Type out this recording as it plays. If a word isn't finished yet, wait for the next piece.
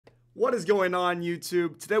What is going on,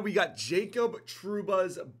 YouTube? Today we got Jacob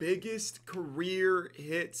Trouba's biggest career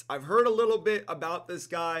hits. I've heard a little bit about this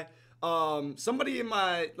guy. Somebody in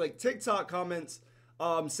my TikTok comments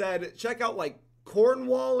said check out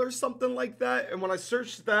Cornwall or something like that. And when I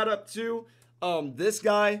searched that up too, this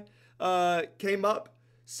guy came up.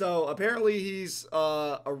 So apparently he's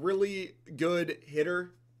a really good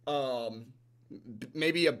hitter.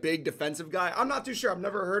 Maybe a big defensive guy. I'm not too sure. I've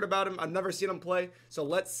never heard about him. I've never seen him play. So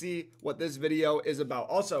let's see what this video is about.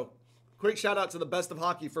 Also, quick shout out to the Best of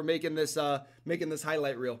Hockey for making this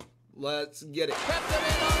highlight reel. Let's get it.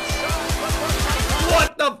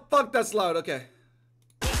 What the fuck? That's loud. Okay.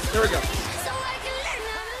 There we go.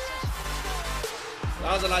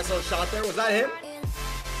 That was a nice little shot there. Was that him?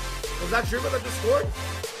 Was that Trouba that just scored?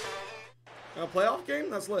 A playoff game?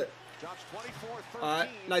 That's lit.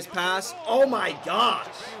 Nice pass. Oh my gosh.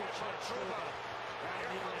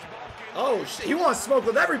 Oh shit. He wants smoke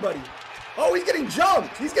with everybody. Oh, he's getting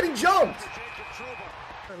jumped. He's getting jumped.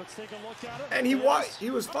 And he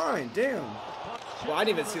was fine. Damn. Well, I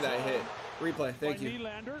didn't even see that hit. Replay. Thank you.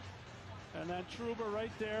 And then Trouba right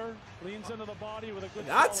there leans into the body with a good.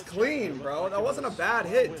 That's clean, bro. That wasn't a bad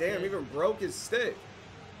hit. Damn, even broke his stick.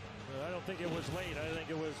 I don't think it was late. I think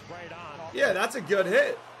it was right on. Yeah, that's a good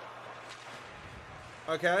hit.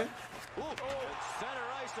 Okay.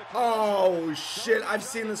 Oh shit, I've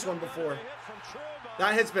seen this one before.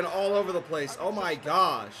 That hit's been all over the place. Oh my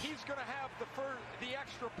gosh. He's going to have the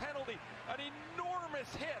extra penalty. An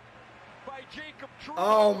enormous hit by Jacob Trouba.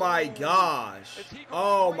 Oh my gosh.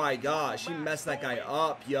 Oh my gosh. He messed that guy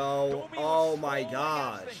up, yo. Oh my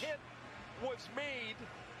gosh. The hit was made,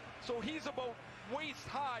 so he's about waist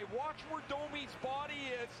high. Watch where Domi's body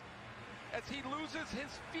is as he loses his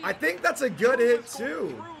feet. I think that's a good hit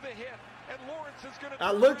too.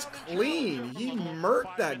 That looks clean. He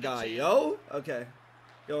murked that guy, yo. Okay.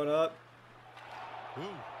 Going up.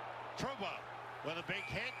 Trouba with a big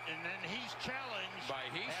hit, and then he's challenged by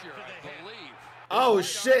Heischer, I believe. Oh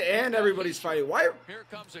shit, and everybody's fighting. Why? Here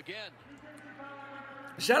comes again.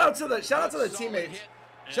 Shout out to the teammates.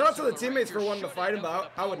 Shout out to the teammates for wanting to fight him, but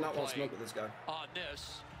I would not want to smoke with this guy. On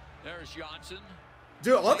this, there's Johnson.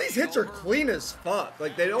 Dude, all these hits are clean as fuck.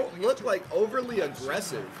 Like, they don't look like overly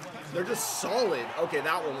aggressive. They're just solid. Okay,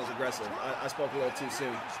 that one was aggressive. I spoke a little too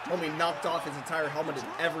soon. Homie knocked off his entire helmet and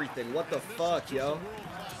everything. What the fuck, yo?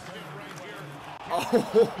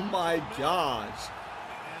 Oh my gosh.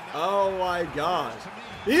 Oh my gosh.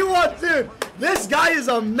 Dude, this guy is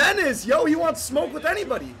a menace, yo. He wants smoke with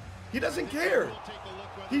anybody. He doesn't care.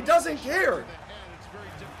 He doesn't care.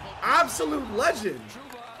 Absolute legend.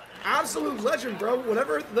 Absolute legend, bro.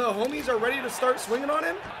 Whenever the homies are ready to start swinging on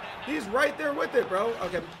him, he's right there with it, bro.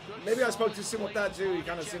 Okay, maybe I spoke too soon with that, too. He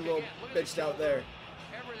kind of seemed a little bitched out there.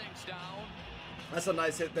 That's a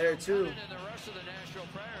nice hit there, too.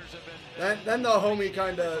 Then the homie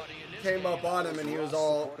kind of came up on him, and he was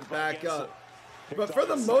all back up. But for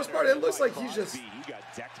the most part, it looks like he's just...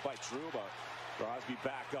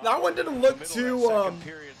 That one didn't look too...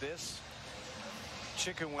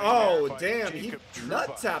 Oh damn, he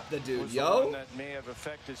nut tapped the dude, yo.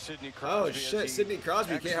 Oh shit, Sidney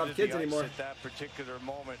Crosby can't have kids anymore.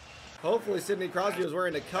 Hopefully Sidney Crosby was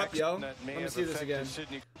wearing a cup, yo. Let me see this again.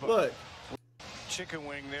 Look. Chicken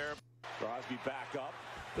wing there. Crosby back up.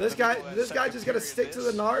 This guy just gotta stick to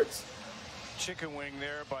the nards. Chicken wing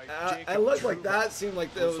there by I looked like that seemed like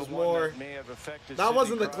it was more. That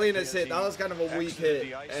wasn't the cleanest hit. That was kind of a weak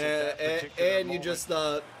hit. And you just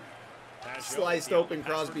sliced open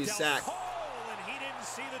Crosby's sack. And he didn't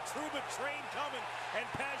see the Trouba train coming, and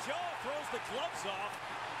Pajot throws the gloves off.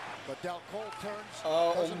 But Del Cole turns.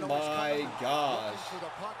 Oh my gosh.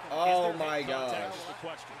 Oh my gosh.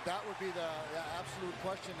 That would be the absolute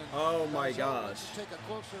question. And oh my gosh. Take a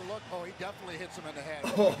closer look. Oh, he definitely hits him in the head.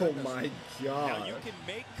 Oh my god. Now you can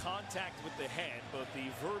make contact with the head, but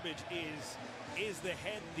the verbiage is the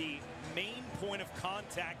head the main point of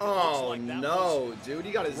contact? Oh like no, dude,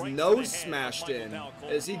 he got his nose smashed in.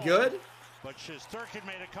 Is he good? But Shesterkin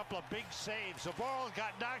made a couple of big saves. Zaboral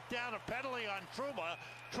got knocked down, a penalty on Trouba.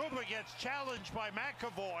 Trouba gets challenged by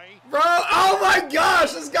McAvoy. Bro, oh my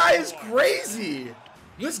gosh, this guy is crazy.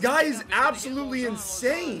 This guy is absolutely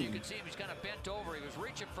insane. You can see him, he's kind of bent over. He was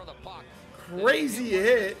reaching for the puck. Crazy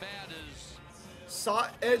hit.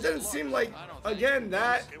 It doesn't seem like, again,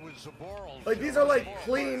 that, like, these are like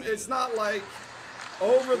clean. It's not like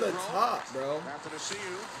over the top, bro.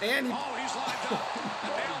 And he,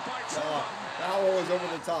 that one was over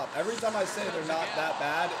the top. Every time I say they're not that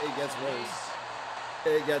bad, it gets worse.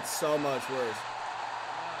 It gets so much worse.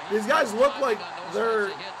 These guys look like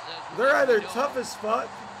they're either tough as fuck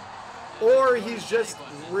or he's just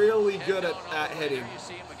really good at hitting.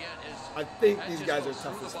 I think these guys are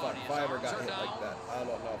tough as fuck. If I ever got hit like that, I don't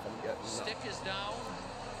know if I'm getting Stick is down.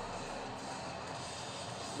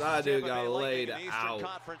 That dude got laid out.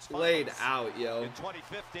 Laid out, yo.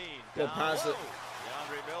 Good pass it.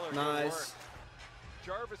 Nice.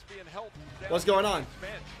 Jarvis being helped. What's going on?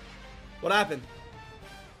 What happened?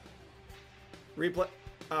 Replay.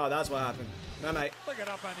 Oh, that's what happened. No night. Look it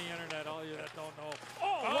up on the internet, all you that don't know.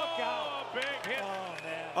 Oh, look out. Big hit. Oh,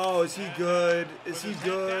 man. Oh, is he good? Is he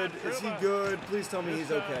good? Is he good? Please tell me he's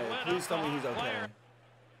okay. Please tell me he's okay.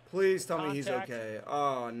 Please tell me he's okay.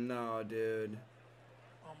 Oh, no, dude.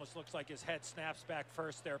 Almost looks like his head snaps back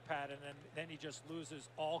first there, Pat, and then he just loses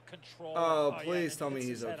all control. Oh, yeah, please tell me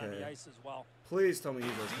he's okay. On the ice as well. Please tell me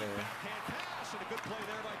he's okay.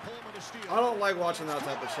 I don't like watching that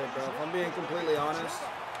type of shit, bro. If I'm being completely honest,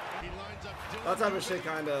 that type of shit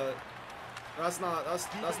kind of, that's not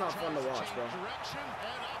fun to watch, bro.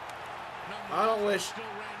 I don't wish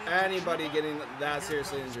anybody getting that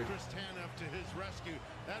seriously injured.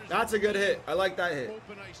 That's a good hit. I like that hit.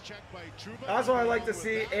 That's what I like to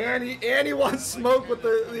see. And he wants smoke with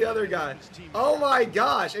the other guy. Oh my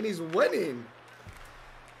gosh, and he's winning.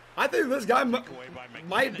 I think this guy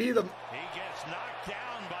might be the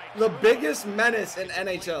biggest menace in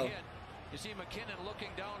NHL. You see McKinnon looking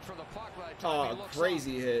down for the puck right time. Oh,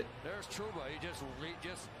 crazy hit. There's Trouba. He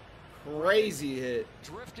just crazy hit.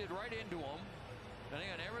 Drifted right into him. And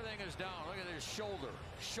again, everything is down. Look at his shoulder.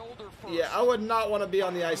 Shoulder first. Yeah, I would not want to be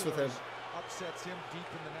on the ice with him. Upsets him deep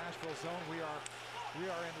in the Nashville zone. We are in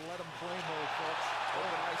let him play mode, folks. Oh,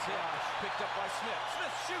 nice hit. Picked up by Smith.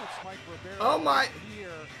 Smith shoots. Mike Rivera. Oh my.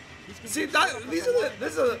 See that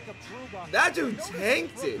that dude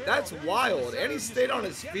tanked it. That's wild. And he stayed on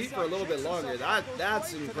his feet for a little bit longer.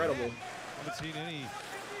 That's incredible.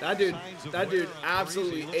 That dude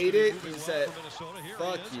absolutely ate it. He said,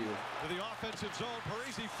 "Fuck you."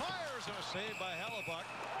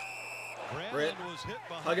 Brett,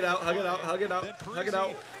 hug it out, hug it out, hug it out, hug it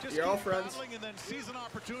out. You're all friends.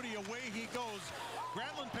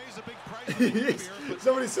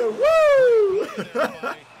 Somebody said, "Woo!"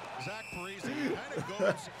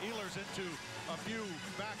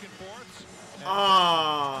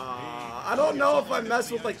 I don't know if I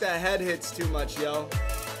mess with like the head hits too much, yo.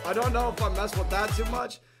 I don't know if I mess with that too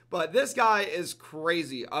much, but this guy is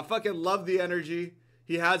crazy. I fucking love the energy.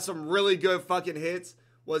 He had some really good fucking hits.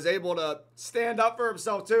 Was able to stand up for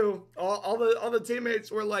himself too. All the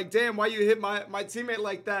teammates were like, "Damn, why you hit my teammate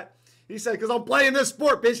like that?" He said, "Cause I'm playing this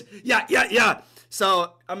sport, bitch." Yeah.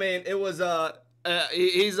 So I mean, it was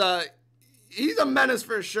he's a menace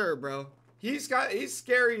for sure, bro. He's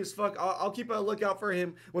scary as fuck. I'll keep a lookout for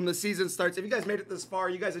him when the season starts. If you guys made it this far,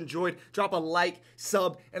 you guys enjoyed, drop a like,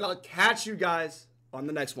 sub, and I'll catch you guys on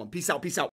the next one. Peace out. Peace out.